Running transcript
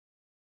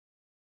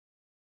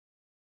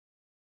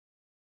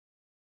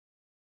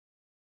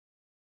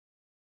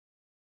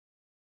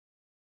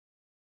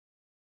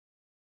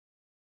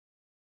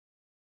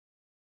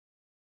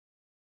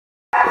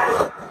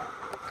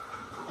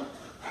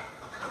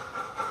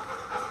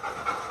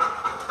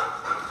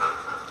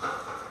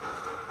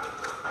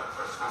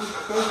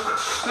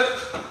Sit.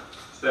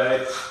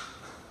 Stay.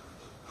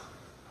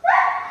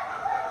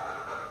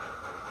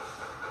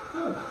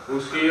 Good.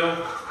 Moose heel.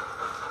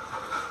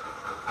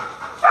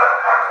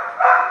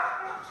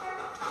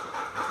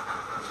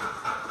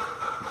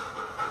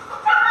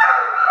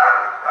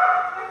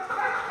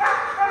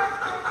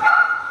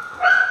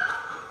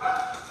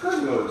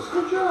 Good moose.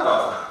 Good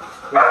job.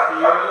 Moose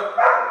heel.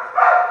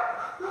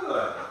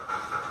 Good.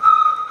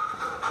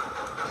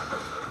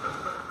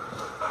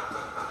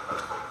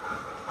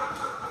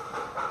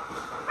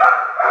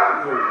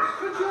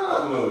 Good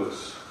job,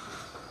 Moose.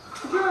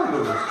 Good job,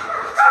 Moose.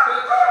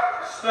 Sit.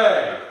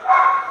 Stay.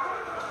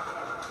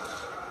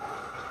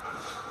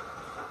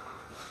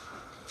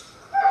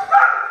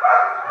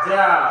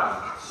 Down.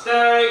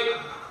 Stay.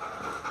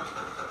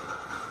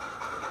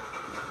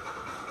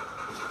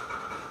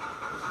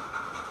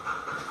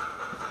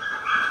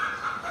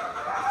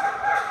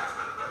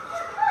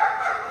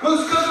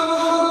 Moose,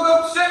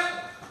 go. Sit.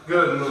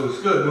 Good Moose,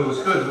 good Moose,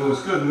 good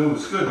Moose, good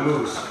Moose, good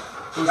Moose.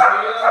 Moose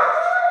heel.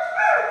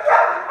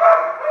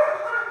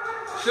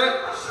 Sit,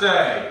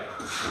 stay.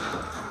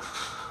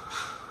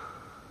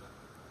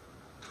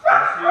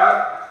 Moose heel.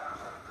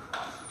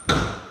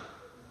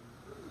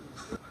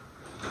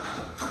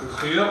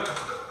 Moose heel.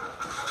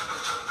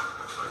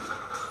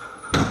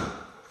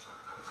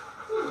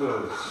 Good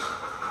moose.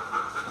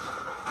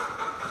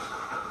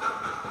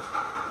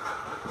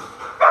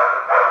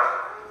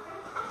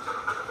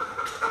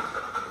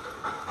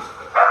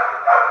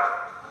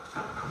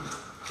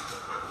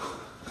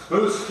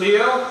 Moose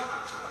heel.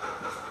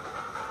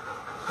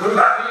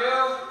 Moose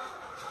heel.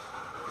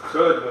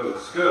 Good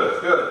moose.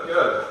 Good, good,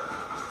 good.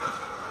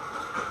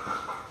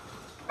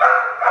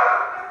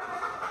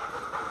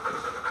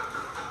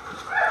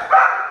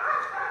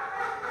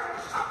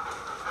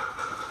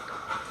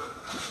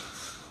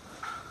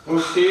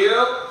 Moose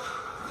heel.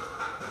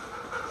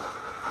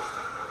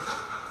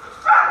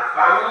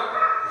 Moose heel.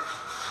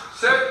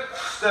 Sit.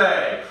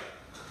 Stay.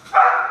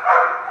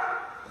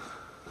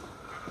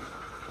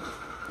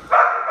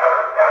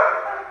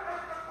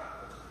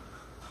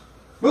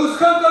 Moose,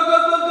 come,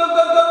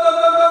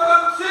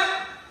 sit.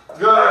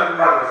 Good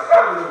moose,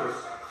 good moose.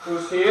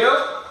 Moose heel.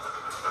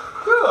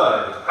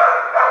 Good.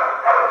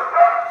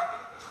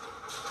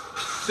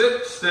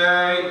 Sit,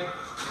 stay.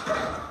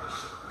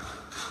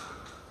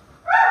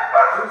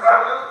 Moose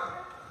heel.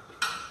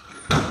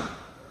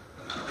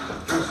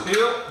 Moose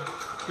heel.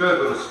 Good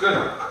moose,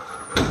 good.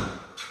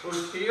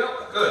 Moose heel.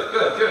 Good,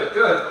 good, good,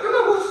 good.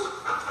 Good moose.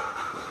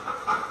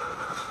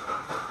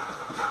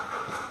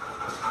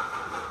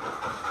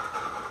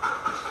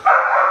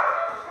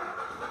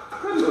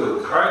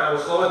 Alright, now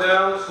we'll slow it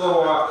down, slow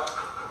walk.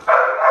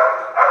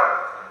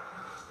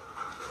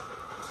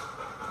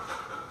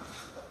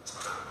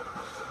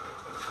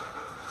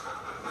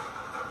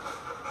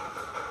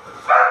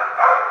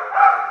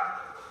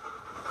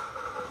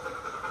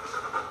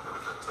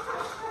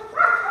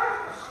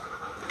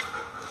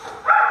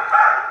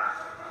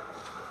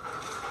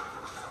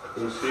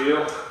 Moose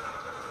heel.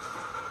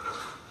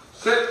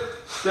 Sit,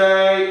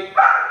 stay,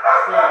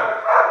 stay.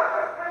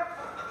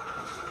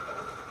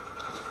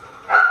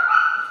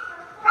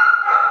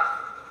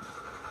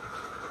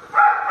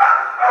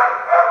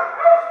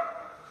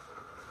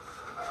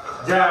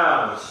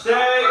 Down,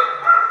 stay.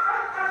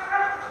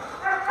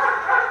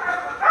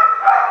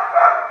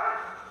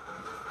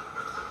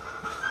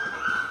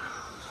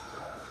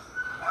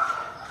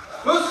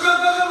 Moose, go,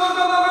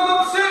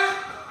 sit.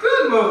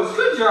 Good moose,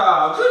 good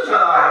job, good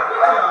job,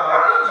 good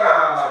job, good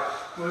job.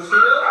 Moose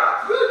heel,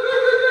 good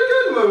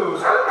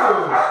moose, good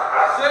moose.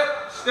 Sit,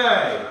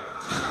 stay.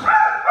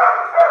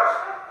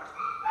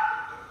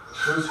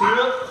 Moose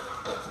heel.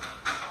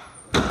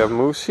 We have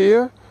Moose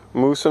here.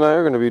 Moose and I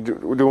are going to be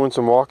doing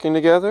some walking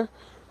together.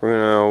 We're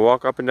going to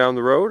walk up and down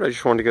the road. I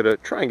just wanted to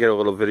try and get a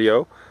little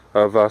video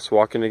of us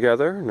walking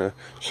together and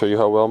show you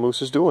how well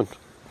Moose is doing.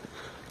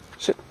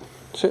 Sit,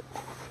 sit.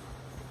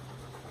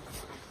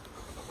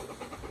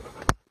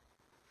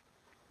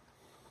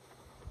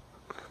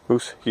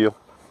 Moose, heel.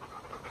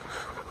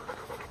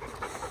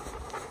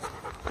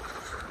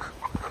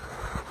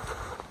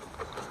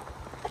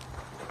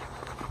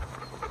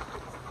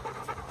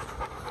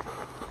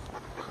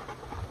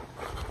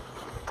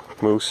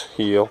 Moose,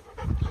 heel.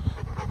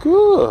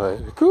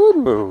 Good, good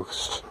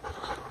moose.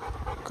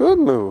 Good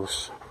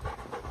moose.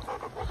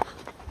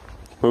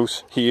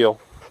 Moose, heel.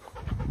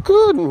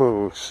 Good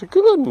moose,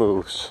 good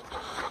moose.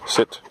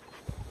 Sit.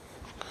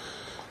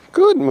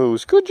 Good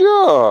moose, good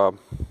job.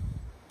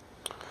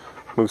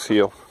 Moose,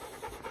 heel.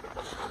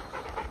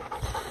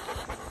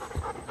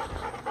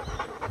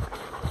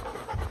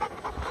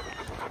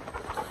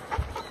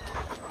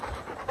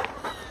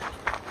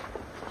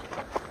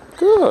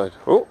 Good.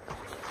 Oh.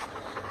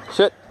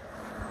 Sit.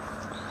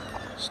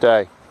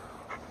 Stay.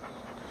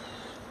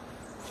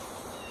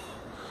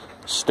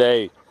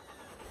 Stay.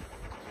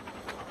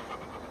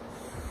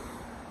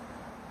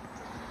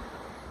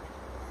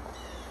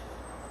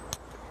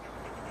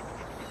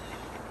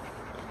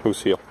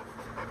 Moose heel.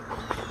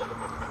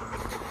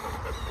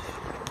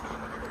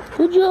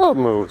 Good job,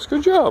 Moose.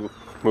 Good job.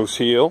 Moose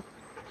heel.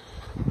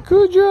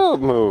 Good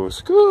job,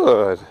 Moose.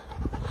 Good.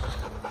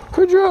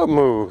 Good job,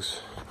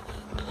 Moose.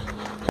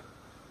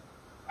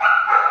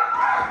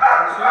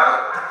 Moose heel.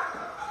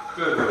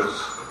 Good,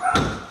 Moose.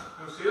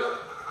 Moose heel.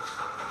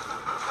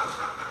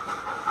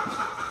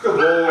 Good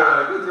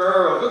boy. Good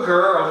girl. Good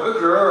girl. Good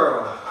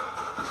girl.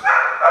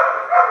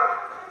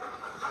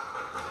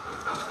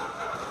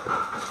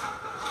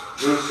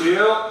 Moose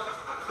heel.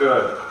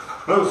 Good.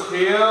 Moose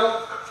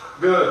heel.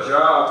 Good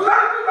job. Good,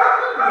 good,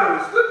 good,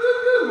 Moose. Good, good,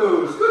 good,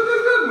 Moose. Good,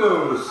 good, good,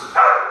 Moose.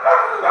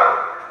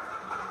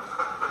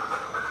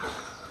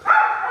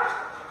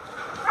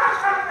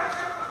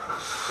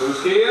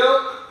 Moose heel.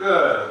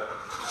 Good.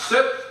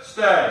 Sit.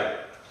 Stay.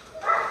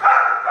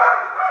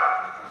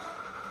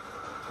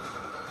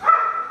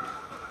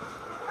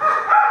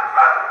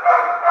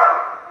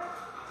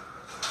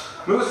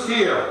 Moose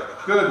heel.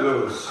 Good,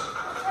 Moose.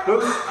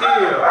 Moose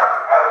heel.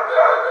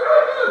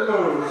 Good,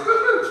 Moose.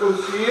 Good,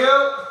 Moose heel.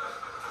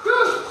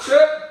 Good.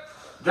 Sit.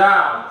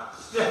 Down.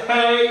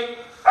 Stay.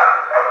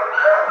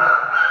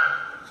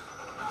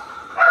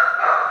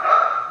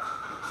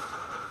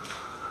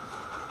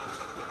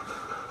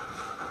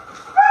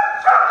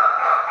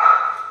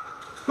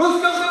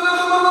 Moose, go, go, go,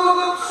 go, go, go,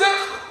 go, sit.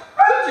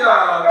 Good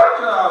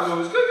job,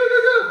 Moose. Good, good,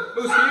 good, good.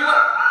 Moose heel.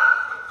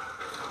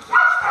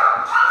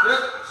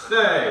 Sit.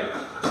 Stay.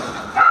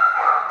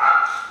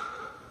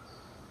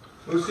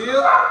 Moose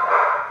heel.